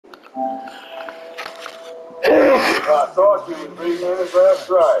I thought you would be in his last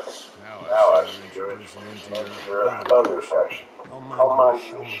right. Now I see you're introducing into your other section. I'll mind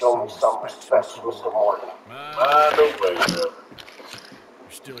you to show me some respect, Mr. Morgan. Mind away, Trevor.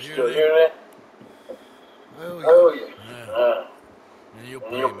 You're Still hear that? Oh, yeah. And And you'll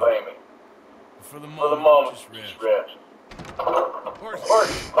pay me. For the For the moment, moment, just just rest. rest.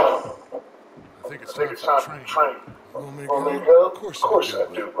 Horse. I think it's time for the train. You want me to Want me to go? go? Of course I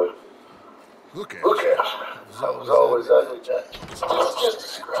do, but Look at look you. at us. I was always ugly, Jack. It's just a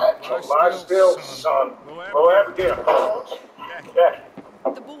scratch. Lie still, son. Low Abigail. Jack.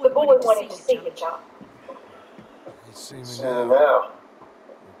 The boy wanted to see you, John. He's seen See me me now. now.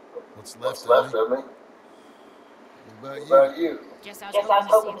 What's What's left left of me? of me? What What about about you? Guess I was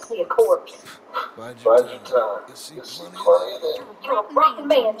hoping to see a corpse. Bide Bide your time. time. You'll see You'll see plenty plenty of of that. that. You're a rotten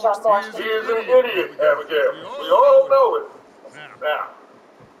man, John Marston. He is an idiot, Abigail. We all know it. Now,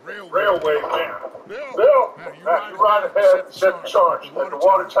 railway man. Bill, now you ride ahead and set the charge at the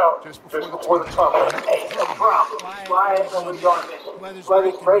water tower just before the tunnel. Hey, no problem. Why isn't we going this?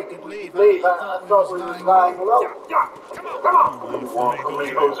 Weather's breaking. We could leave. I thought we were lying low. Come on. What do you want from me,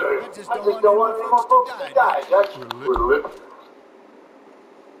 Jose? I just don't want any more folks to die, Dutch. We're living.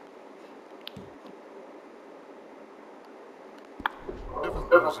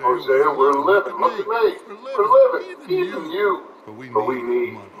 Hosea, we're living. Look at me. We're living. Even you. But we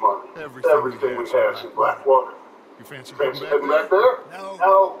need money. Everything we have is in Blackwater. You fancy Fancy heading heading back back there?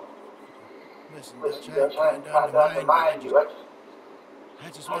 No. Listen, Listen, Dutch, Dutch, I I ain't ain't trying trying to to mind you. I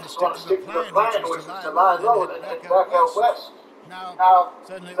just I want just to want to stick stick to to the the plan, plan, which which is is to to lie lie low low and and head head back back out out west. west. Now, Now,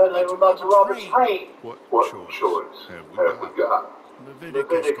 suddenly we're about to rob a train. What choice have we got?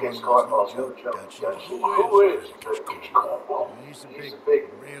 Leviticus Cornwall's no joke, Dutch. Who is Leviticus Cornwall? He's He's a a big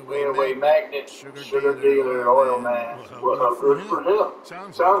big railway magnate, sugar dealer, and and oil man. Well, good for him.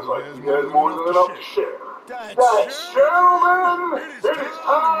 Sounds like he has more than enough to share. Dutch, Gentlemen, it is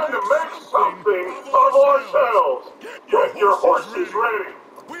time to make something of ourselves. Get your horses ready.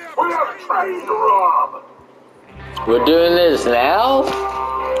 We have a train to rob. We're doing this now?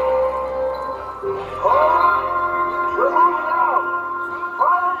 All right, we're moving out.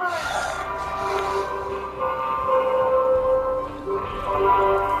 Follow me.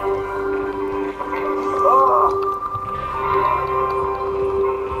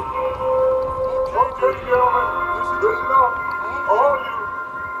 Okay, gentlemen, listen up. All you,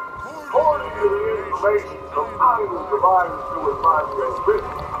 according to the information from kindly provided to us by the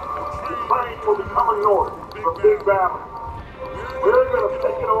business, the train will be coming north from Big Valley. We're going to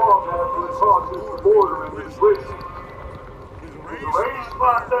pick it off after it crosses the border into the British. There's a raised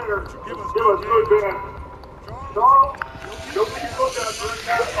spot there to give us good vantage. Charles, you'll be looking at the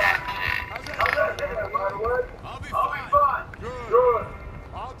that. How's that heading, by the way? I'll be fine. Good.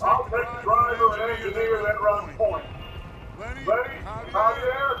 I'll take the driver and engineer that runs point. Ready?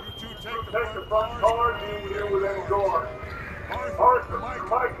 Javier, you take the front car and you deal with any doors. Arthur,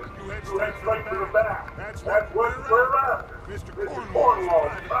 Mike, you head straight to the back. That's what we're after. Mr.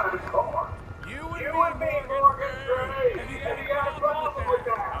 Cornwall's private car. You and me, Morgan Gray. Have you got a problem with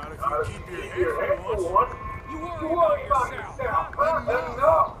that? Keep your head for one. You worry about yourself. That's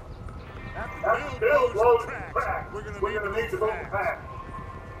enough. After Bill blows the track, we're gonna need to go back.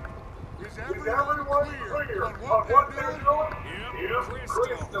 Is everyone clear on what they're doing? Yep,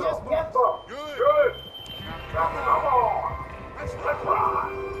 crystal. Yes, good. Now come on. Let's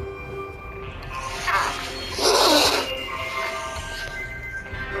ride.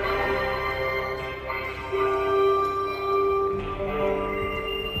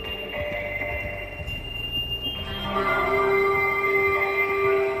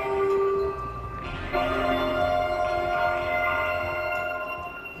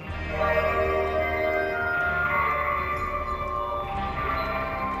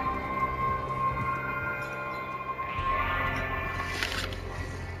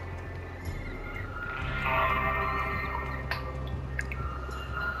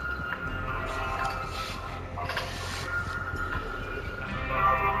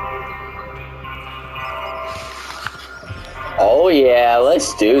 Oh yeah,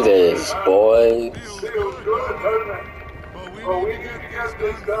 let's do this, boys. Feels good, doesn't it? Well, we need to get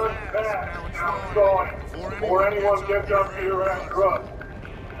this done fast. Now it's going before anyone gets up here after us.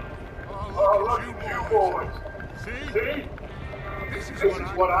 Oh, look at you boys. See? This is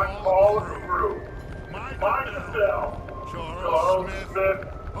what I call a crew. Mind yourself. Charles Smith,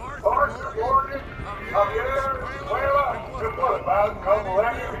 Arthur Morgan, Javier, Vuela, and what about Uncle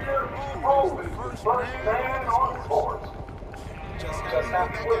Lenny here? Holy, first man on the force. Just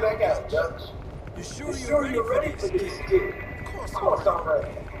have to let that go, Dutch. You sure you're ready for this gig? Of course I'm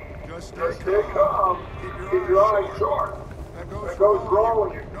ready. Just stay calm. Keep your eyes sharp. That goes wrong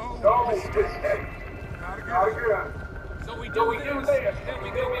with you. No mistakes. Not again. So we do this, then we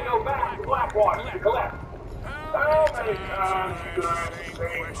go back to Blackwater to collect. How many times do I ask the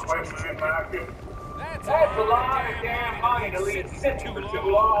same question, Matthew? That's a lot of damn money to leave sitting for too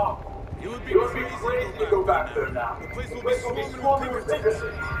long. It would be crazy to go back there now. The place will be swarming with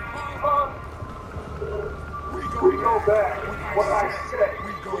citizens. We go back. What I say,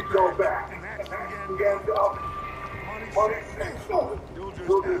 we go back. And money takes over. You'll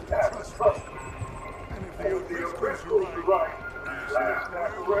just have to trust me. And if the officials are right, last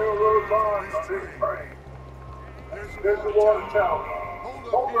that railroad lines on this train. There's the water tower.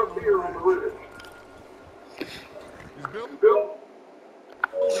 Hold up here on the ridge. Bill?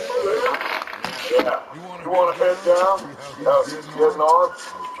 Yeah. You want to head down? Getting on?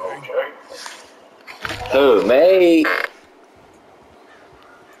 Okay. Who, me?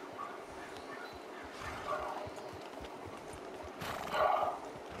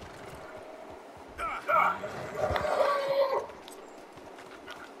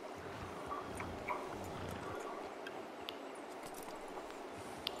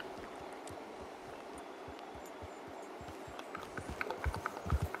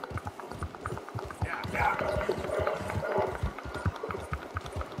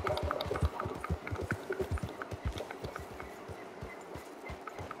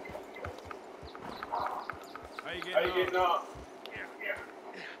 How you getting on? Yeah.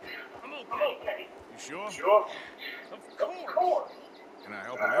 I'm okay. You sure? Of course. Can I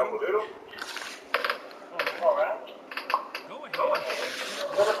help a little? All right. Go ahead.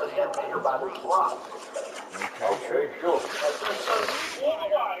 Set up a detonator by this rock. Okay, sure. Pull the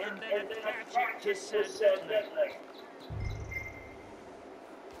wire, and then attach it to said detonator.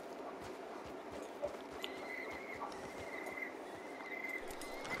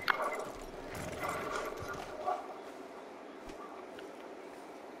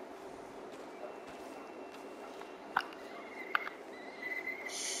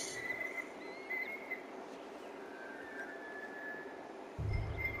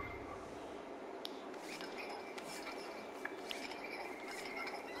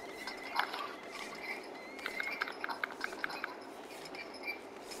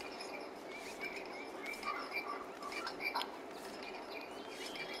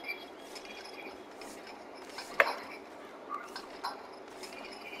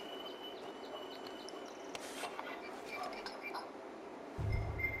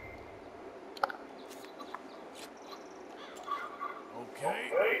 Okay,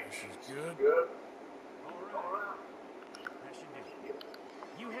 this is good. Good. All right. That should do it.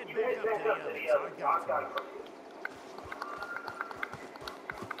 You head back up to the others. I got it.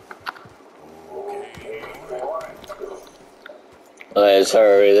 Let's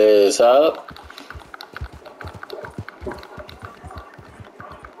hurry this up.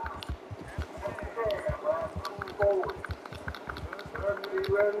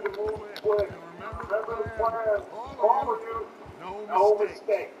 Ready to move quick. Remember the plan. All of you. No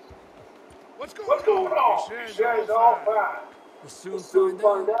mistakes. What's going What's going on? He says all fine. We'll Soon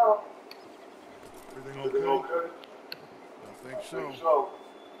find out. Everything okay? I think so.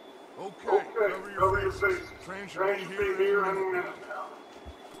 Okay, cover your face. Train should be here any minute now.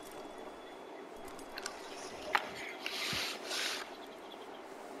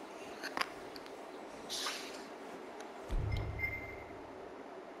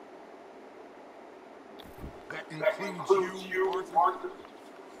 That includes you, Arthur.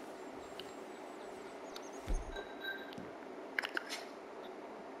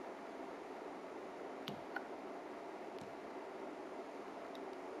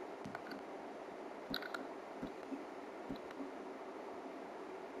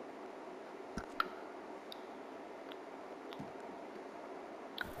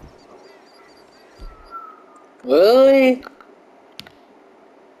 Really?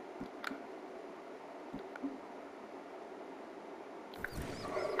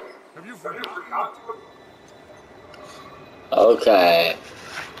 Have you forgotten? Okay.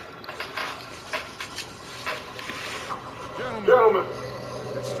 Gentlemen,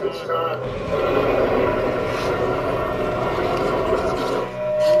 it's time.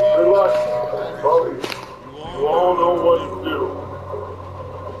 Relax, Bobby. You all know what to do.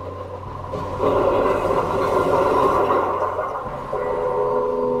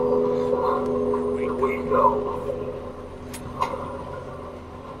 Here we go.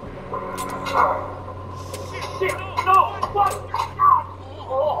 Shit, no! What?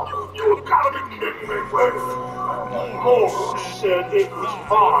 Oh, you gotta be kidding me, Wes. Oh, shit, it was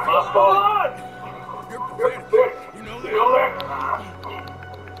fine. You're thick. You know that?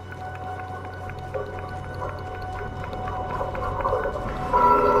 Hey,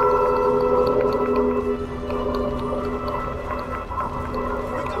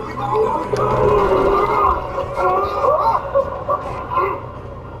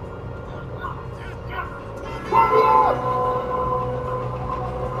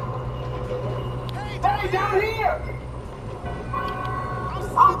 down here!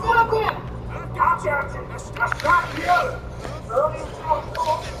 I'm flipping! Gotcha! That's not the other! Help me!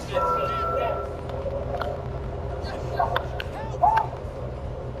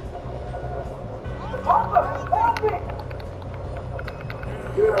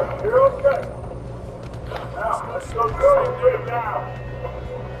 You're okay. Now, let's go do it now.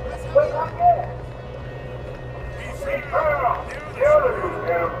 Wait, not yet! The other you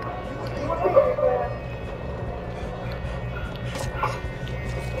can.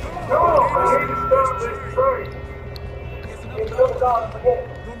 No, I need to stop this train. You know the dog, forget it.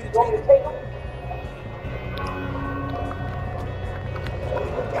 You want me to take him?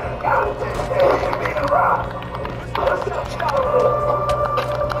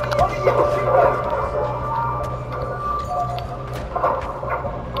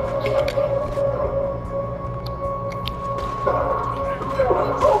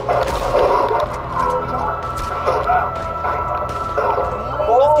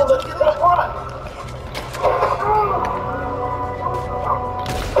 Oh, let's get to the front!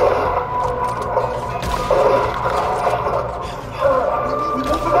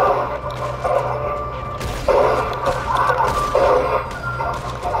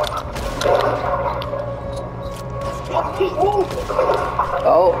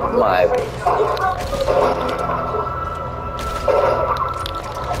 Oh my.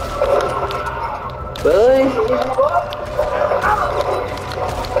 Really?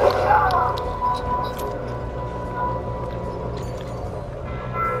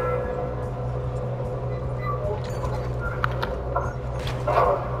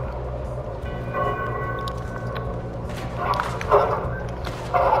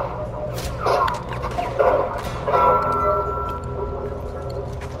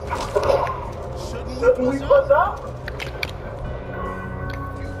 Shouldn't we buzz up?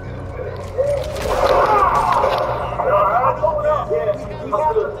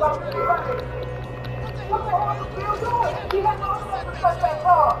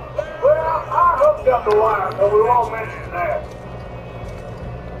 Well, I hooked up the wire, so we won't mention that.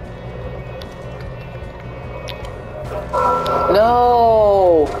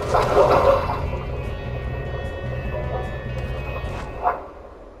 No!